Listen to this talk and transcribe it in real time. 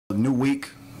New week,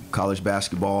 college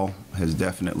basketball has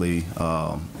definitely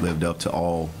lived up to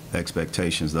all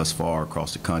expectations thus far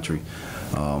across the country.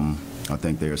 I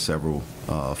think there are several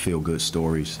feel-good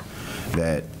stories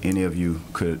that any of you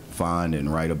could find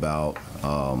and write about,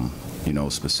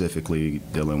 specifically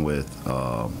dealing with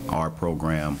our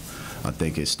program. I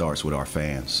think it starts with our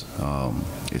fans.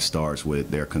 It starts with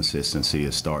their consistency.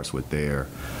 It starts with their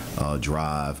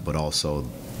drive, but also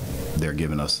they're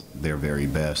giving us their very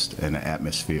best, and the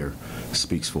atmosphere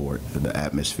speaks for it. The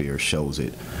atmosphere shows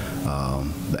it.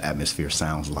 The atmosphere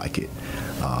sounds like it,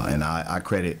 and I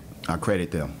credit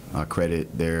them. I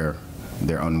credit their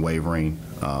unwavering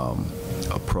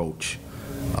approach,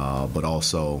 but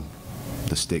also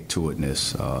the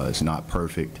stick-to-itness. It's not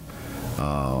perfect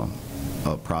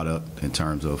a product in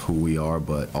terms of who we are,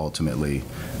 but ultimately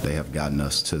they have gotten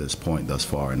us to this point thus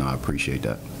far, and I appreciate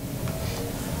that.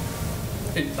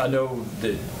 I know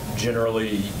that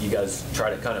generally you guys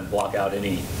try to kind of block out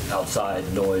any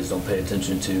outside noise, don't pay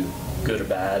attention to good or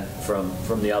bad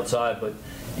from the outside, but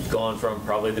you've gone from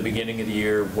probably the beginning of the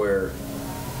year where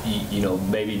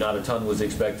maybe not a ton was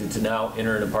expected to now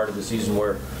entering a part of the season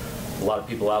where a lot of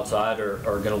people outside are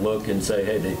going to look and say,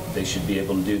 hey, they should be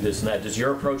able to do this and that. Does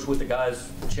your approach with the guys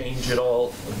change at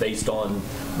all based on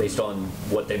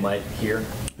what they might hear?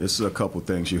 This is a couple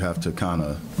things you have to kind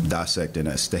of dissect in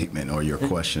that statement or your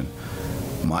question.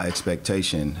 My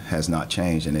expectation has not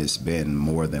changed, and it's been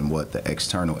more than what the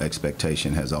external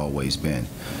expectation has always been.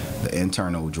 The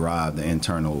internal drive, the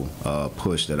internal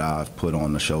push that I've put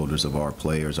on the shoulders of our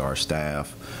players, our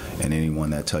staff, and anyone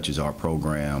that touches our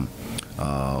program.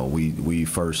 We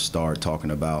first started talking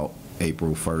about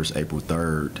April 1st, April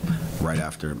 3rd, right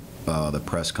after the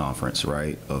press conference,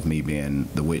 right, of me being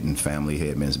the Witten family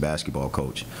head men's basketball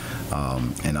coach.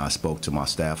 And I spoke to my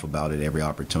staff about it every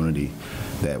opportunity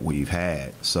that we've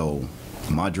had. So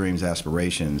my dreams,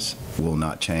 aspirations will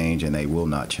not change, and they will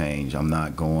not change. I'm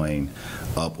not going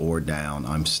up or down.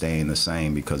 I'm staying the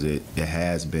same because it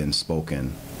has been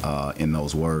spoken in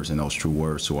those words, in those true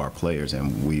words to our players,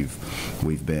 and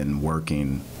we've been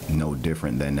working no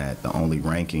different than that. The only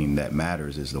ranking that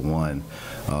matters is the one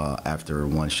after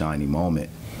one shiny moment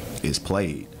is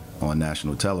played on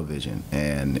national television,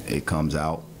 and it comes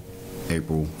out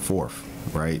April 4th.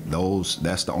 Right,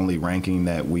 that's the only ranking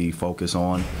that we focus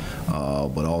on,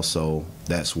 but also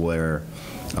that's where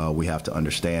we have to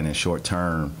understand in short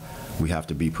term we have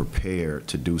to be prepared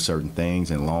to do certain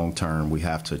things, and long term we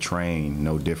have to train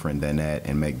no different than that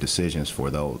and make decisions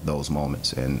for those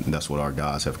moments, and that's what our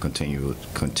guys have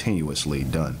continuously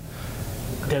done.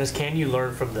 Dennis, can you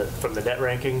learn from the net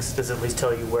rankings? Does it at least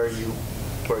tell you where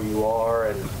you are?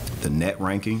 And the net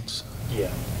rankings?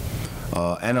 Yeah.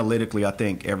 Analytically, I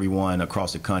think everyone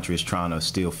across the country is trying to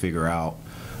still figure out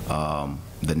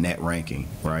the net ranking,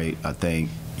 right? I think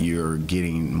you're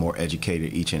getting more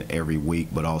educated each and every week,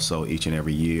 but also each and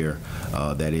every year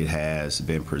that it has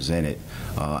been presented.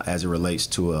 As it relates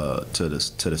to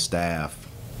the staff,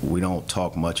 we don't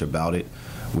talk much about it.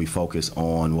 We focus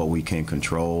on what we can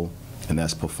control, and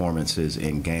that's performances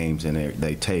in games, and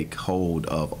they take hold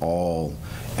of all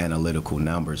analytical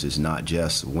numbers. It's not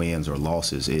just wins or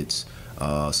losses. It's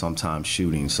sometimes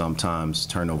shooting, sometimes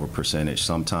turnover percentage,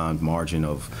 sometimes margin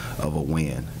of a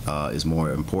win is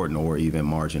more important, or even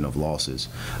margin of losses.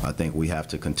 I think we have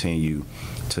to continue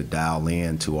to dial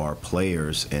in to our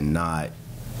players and not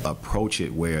approach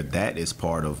it where that is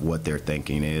part of what their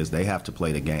thinking is. They have to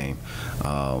play the game,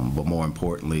 but more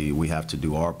importantly, we have to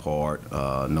do our part,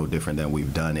 no different than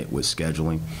we've done it with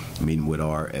scheduling, meeting with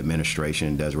our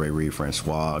administration, Desiree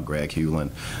Reed-Francois, Greg Hewlin.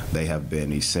 They have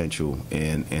been essential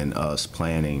in us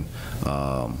planning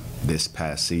this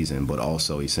past season, but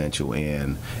also essential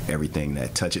in everything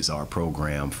that touches our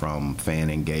program, from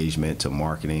fan engagement to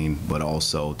marketing, but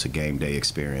also to game day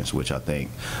experience, which I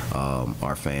think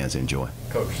our fans enjoy.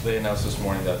 Coach, they announced this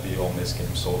morning that the Ole Miss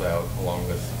game sold out along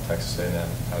with Texas A&M.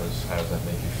 How does that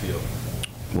make you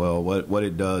feel? Well, what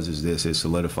it does is this: it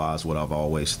solidifies what I've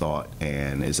always thought,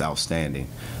 and it's outstanding.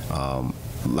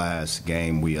 Last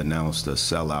game we announced a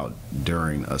sellout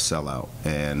during a sellout,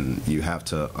 and you have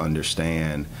to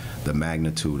understand the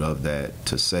magnitude of that.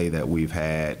 To say that we've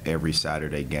had every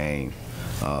Saturday game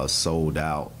sold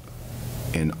out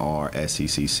in our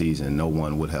SEC season, no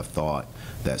one would have thought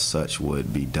that such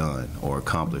would be done or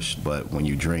accomplished. But when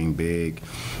you dream big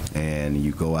and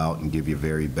you go out and give your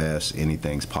very best,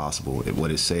 anything's possible.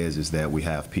 What it says is that we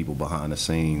have people behind the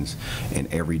scenes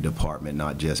in every department,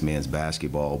 not just men's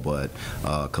basketball, but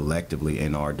collectively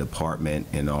in our department,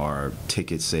 in our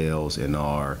ticket sales, in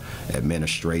our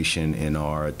administration, in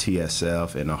our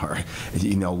TSF, in our,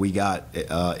 we got,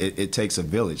 it takes a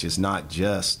village. It's not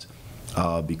just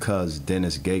because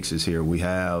Dennis Gates is here, we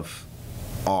have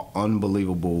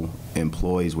unbelievable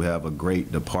employees. We have a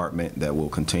great department that will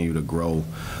continue to grow,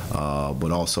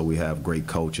 but also we have great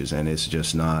coaches, and it's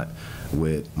just not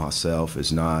with myself.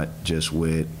 It's not just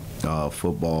with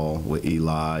football with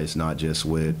Eli. It's not just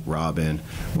with Robin,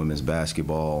 women's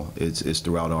basketball. It's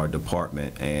throughout our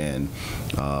department, and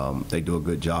they do a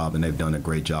good job, and they've done a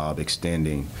great job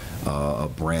extending a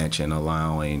branch and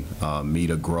allowing me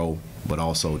to grow, but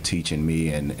also teaching me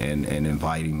and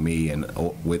inviting me and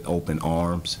with open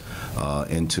arms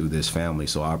into this family.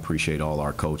 So I appreciate all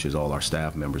our coaches, all our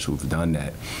staff members who've done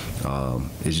that.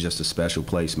 It's just a special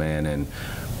place, man, and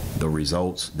the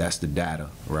results, that's the data,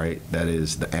 right? That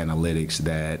is the analytics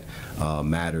that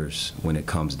matters when it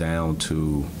comes down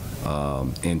to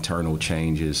internal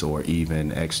changes or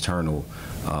even external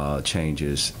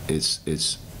changes.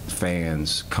 It's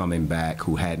fans coming back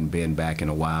who hadn't been back in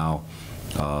a while.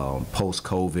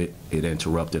 Post-COVID, it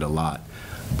interrupted a lot,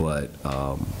 but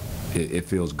it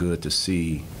feels good to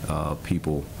see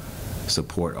people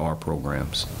support our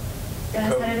programs.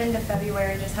 Dennis, headed into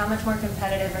February, just how much more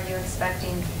competitive are you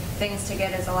expecting things to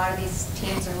get, as a lot of these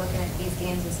teams are looking at these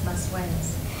games as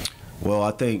must-wins? Well,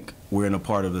 I think we're in a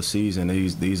part of the season.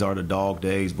 These are the dog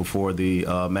days before the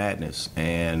madness,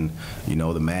 and you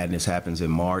know the madness happens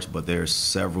in March, but there's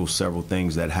several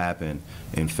things that happen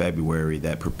in February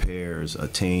that prepares a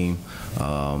team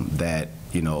that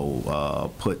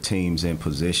put teams in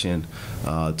position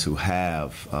to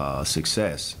have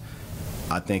success.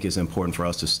 I think it's important for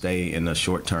us to stay in the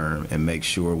short term and make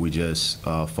sure we just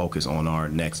focus on our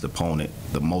next opponent.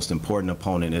 The most important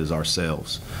opponent is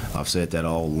ourselves. I've said that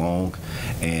all along,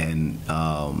 and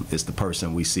it's the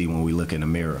person we see when we look in the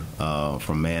mirror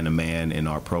from man to man in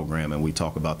our program, and we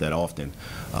talk about that often.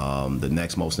 The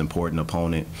next most important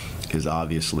opponent is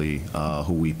obviously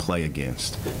who we play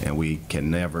against, and we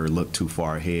can never look too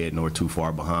far ahead nor too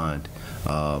far behind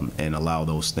and allow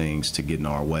those things to get in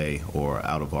our way or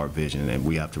out of our vision. And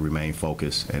we have to remain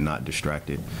focused and not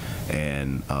distracted.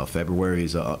 And February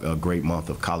is a great month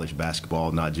of college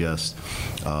basketball, not just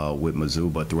with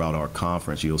Mizzou, but throughout our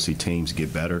conference. You'll see teams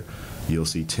get better. You'll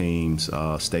see teams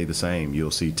stay the same.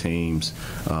 You'll see teams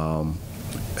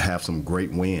have some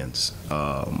great wins.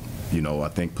 I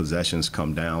think possessions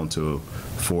come down to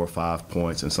 4 or 5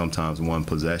 points and sometimes one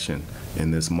possession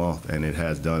in this month, and it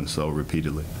has done so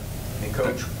repeatedly. And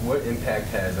Coach, what impact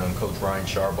has Coach Ryan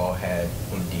Sharbaugh had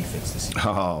on the defense this season?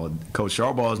 Oh, Coach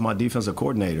Sharbaugh is my defensive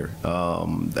coordinator.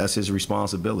 That's his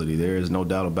responsibility. There is no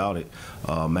doubt about it.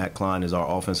 Matt Klein is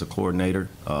our offensive coordinator,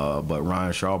 but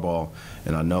Ryan Sharbaugh,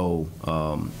 and I know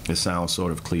it sounds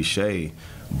sort of cliche,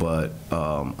 but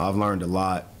I've learned a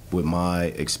lot with my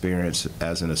experience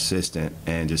as an assistant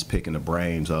and just picking the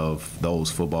brains of those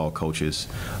football coaches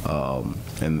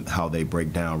and how they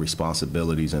break down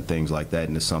responsibilities and things like that.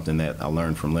 And it's something that I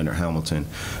learned from Leonard Hamilton.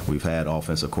 We've had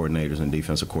offensive coordinators and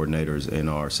defensive coordinators in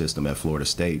our system at Florida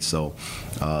State. So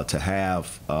to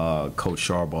have Coach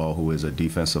Sharbaugh, who is a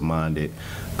defensive-minded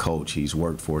coach, he's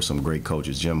worked for some great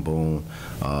coaches, Jim Boone,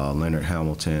 Leonard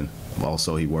Hamilton.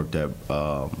 Also, he worked at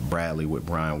Bradley with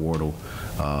Brian Wardle.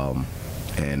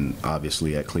 And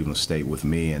obviously at Cleveland State with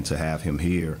me, and to have him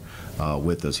here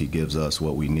with us, he gives us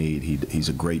what we need. He's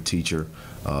a great teacher.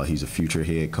 He's a future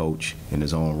head coach in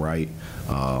his own right.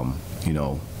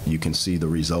 You can see the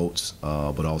results,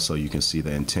 but also you can see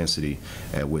the intensity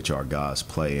at which our guys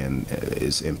play, and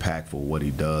it's impactful what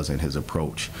he does and his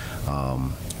approach.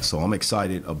 So I'm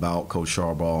excited about Coach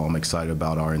Sharbaugh. I'm excited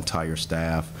about our entire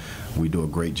staff. We do a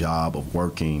great job of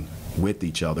working with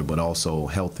each other, but also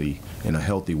in a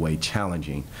healthy way,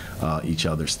 challenging each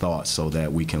other's thoughts, so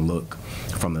that we can look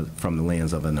from the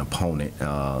lens of an opponent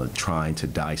trying to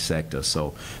dissect us.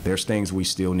 So there's things we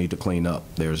still need to clean up,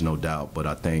 there's no doubt, but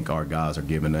I think our guys are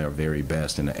giving their very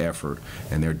best in the effort,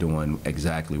 and they're doing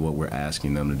exactly what we're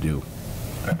asking them to do.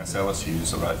 Miss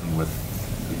LSU's arriving with,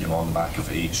 on the back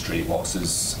of 8 straight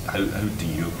losses. How do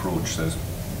you approach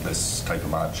this type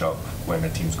of matchup when a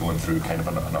team's going through kind of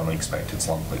an unexpected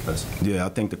slump like this? Yeah, I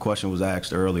think the question was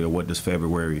asked earlier, what does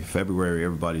February,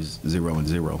 everybody's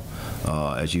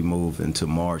 0-0. As you move into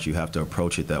March, you have to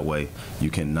approach it that way.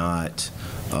 You cannot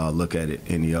look at it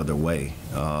any other way.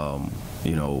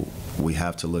 We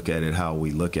have to look at it how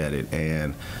we look at it,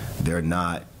 and they're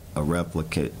not a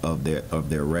replicate of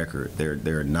their record.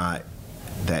 They're not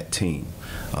that team.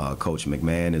 Coach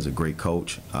McMahon is a great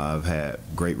coach. I've had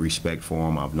great respect for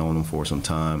him. I've known him for some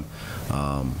time.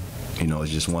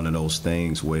 It's just one of those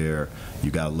things where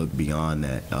you got to look beyond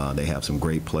that. They have some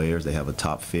great players. They have a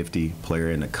top 50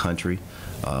 player in the country.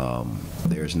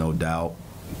 There's no doubt,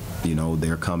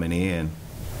 they're coming in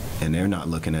and they're not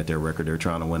looking at their record. They're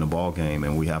trying to win a ball game,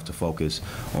 and we have to focus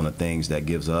on the things that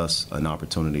gives us an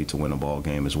opportunity to win a ball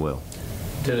game as well.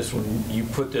 Dennis, when you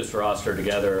put this roster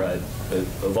together,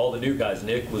 of all the new guys,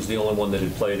 Nick was the only one that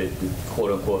had played at the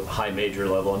quote-unquote high major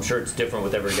level. I'm sure it's different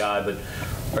with every guy, but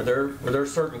are there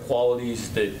certain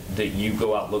qualities that you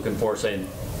go out looking for, saying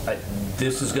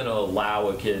this is going to allow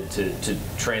a kid to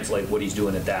translate what he's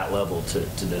doing at that level to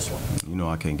this one? You know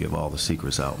I can't give all the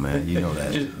secrets out, man. You know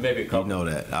that. Just maybe a couple. You know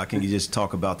that. I can just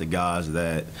talk about the guys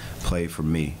that play for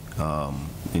me.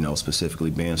 Specifically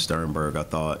Ben Sternberg. I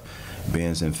thought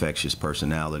Ben's infectious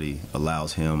personality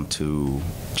allows him to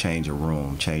change a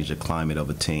room, change the climate of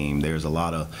a team. There's a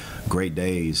lot of great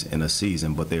days in a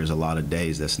season, but there's a lot of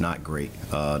days that's not great,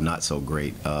 not so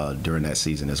great during that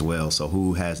season as well. So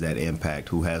who has that impact?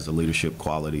 Who has the leadership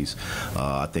qualities?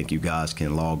 I think you guys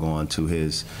can log on to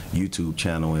his YouTube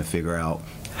channel and figure out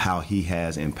how he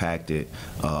has impacted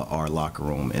our locker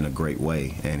room in a great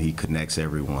way, and he connects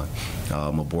everyone.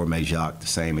 Mabor Jacques, the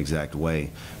same exact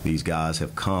way. These guys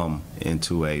have come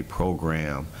into a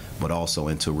program, but also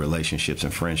into relationships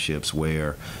and friendships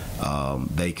where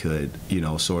they could,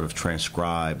 sort of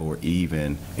transcribe or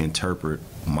even interpret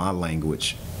my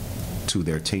language to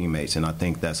their teammates, and I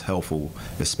think that's helpful,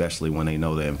 especially when they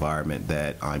know the environment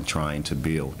that I'm trying to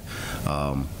build.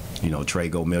 Trey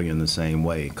Gomillion the same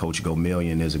way. Coach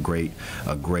Gomillion is a great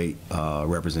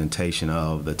representation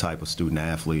of the type of student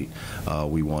athlete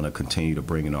we want to continue to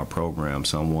bring in our program.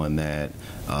 Someone that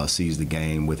sees the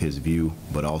game with his view,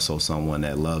 but also someone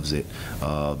that loves it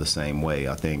the same way.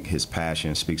 I think his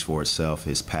passion speaks for itself.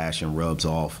 His passion rubs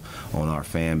off on our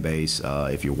fan base.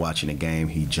 If you're watching a game,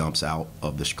 he jumps out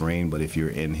of the screen, but if you're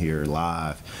in here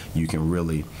live, you can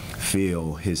really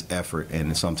feel his effort,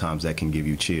 and sometimes that can give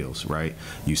you chills, right?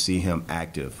 You see him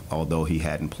active, although he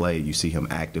hadn't played. You see him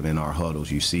active in our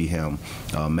huddles. You see him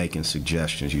making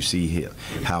suggestions. You see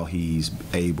how he's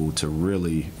able to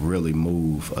really, really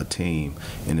move a team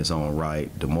in his own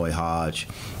right. Demoy Hodge,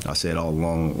 I said all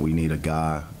along, we need a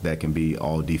guy that can be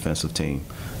all defensive team,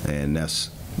 and that's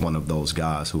one of those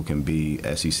guys who can be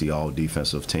SEC all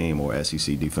defensive team or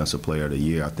SEC defensive player of the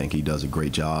year. I think he does a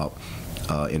great job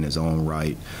in his own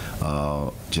right,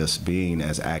 just being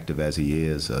as active as he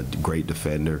is, a great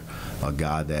defender, a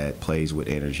guy that plays with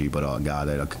energy, but a guy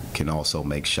that can also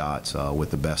make shots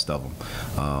with the best of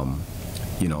them.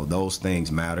 Those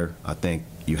things matter. I think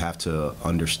you have to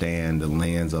understand the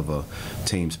lens of a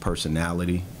team's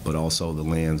personality, but also the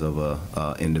lens of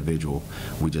a individual.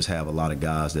 We just have a lot of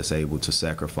guys that's able to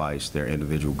sacrifice their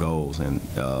individual goals, and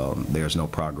there's no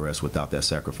progress without that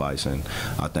sacrifice. And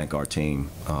I thank our team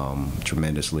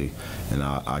tremendously, and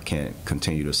I can't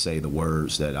continue to say the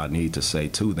words that I need to say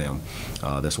to them.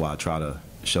 That's why I try to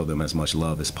show them as much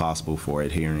love as possible for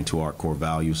adhering to our core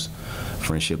values: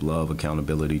 friendship, love,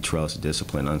 accountability, trust,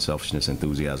 discipline, unselfishness,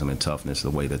 enthusiasm, and toughness,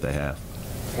 the way that they have.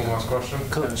 One last question.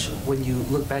 Coach, when you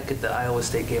look back at the Iowa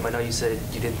State game, I know you said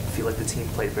you didn't feel like the team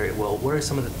played very well. What are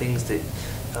some of the things that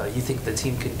you think the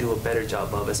team can do a better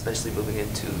job of, especially moving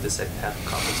into the second half of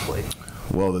conference play?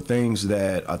 Well, the things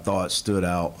that I thought stood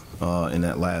out in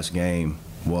that last game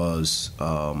was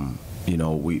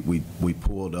we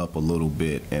pulled up a little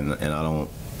bit, and I don't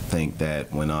think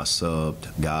that when I subbed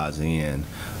guys in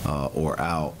or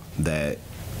out that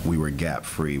we were gap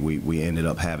free. We ended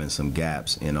up having some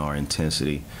gaps in our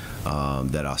intensity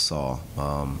that I saw.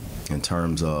 In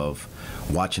terms of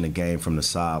watching a game from the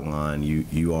sideline,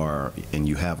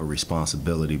 you have a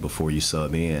responsibility before you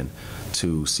sub in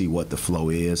to see what the flow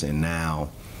is, and now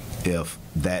if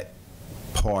that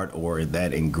part or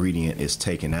that ingredient is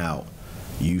taken out,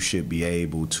 you should be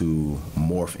able to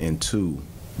morph into,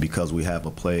 because we have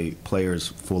players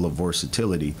full of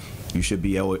versatility, you should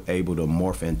be able to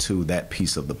morph into that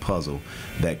piece of the puzzle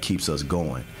that keeps us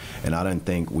going. And I didn't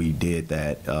think we did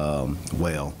that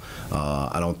well.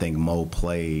 I don't think Mo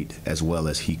played as well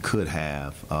as he could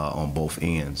have on both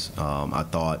ends. I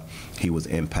thought he was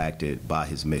impacted by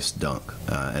his missed dunk,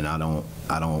 and I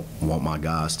don't want my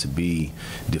guys to be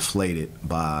deflated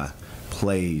by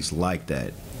plays like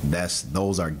that.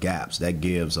 Those are gaps. That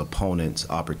gives opponents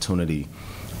opportunity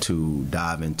to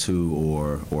dive into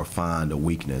or find a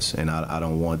weakness, and I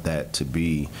don't want that to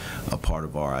be a part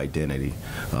of our identity.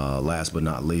 Last but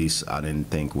not least, I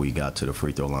didn't think we got to the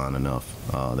free throw line enough.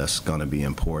 That's going to be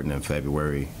important in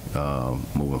February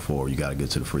moving forward. You got to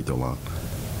get to the free throw line.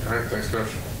 All right, thanks,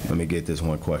 Coach. Let me get this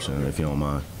one question, if you don't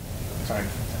mind. Sorry.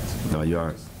 No, you're all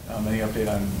right. Any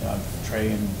update on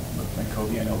Trey and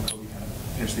Kobe? I know Kobe kind of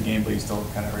finished the game, but he still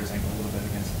kind of hurt his ankle a little bit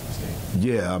against the State.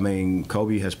 Yeah, I mean,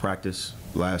 Kobe has practiced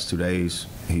last 2 days.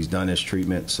 He's done his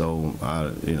treatment, so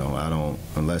I don't,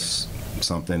 unless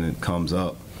something comes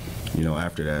up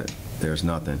after that, there's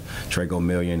nothing. Trago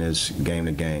Million is game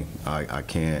to game. I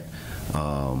can't,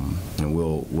 and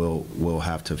we'll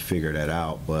have to figure that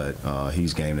out. But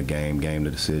he's game to game to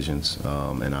decisions,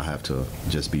 and I have to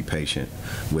just be patient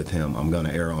with him. I'm going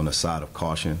to err on the side of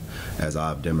caution, as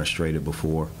I've demonstrated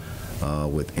before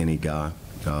with any guy.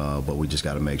 But we just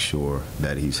got to make sure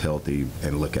that he's healthy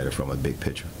and look at it from a big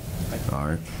picture. All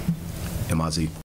right, MIZ.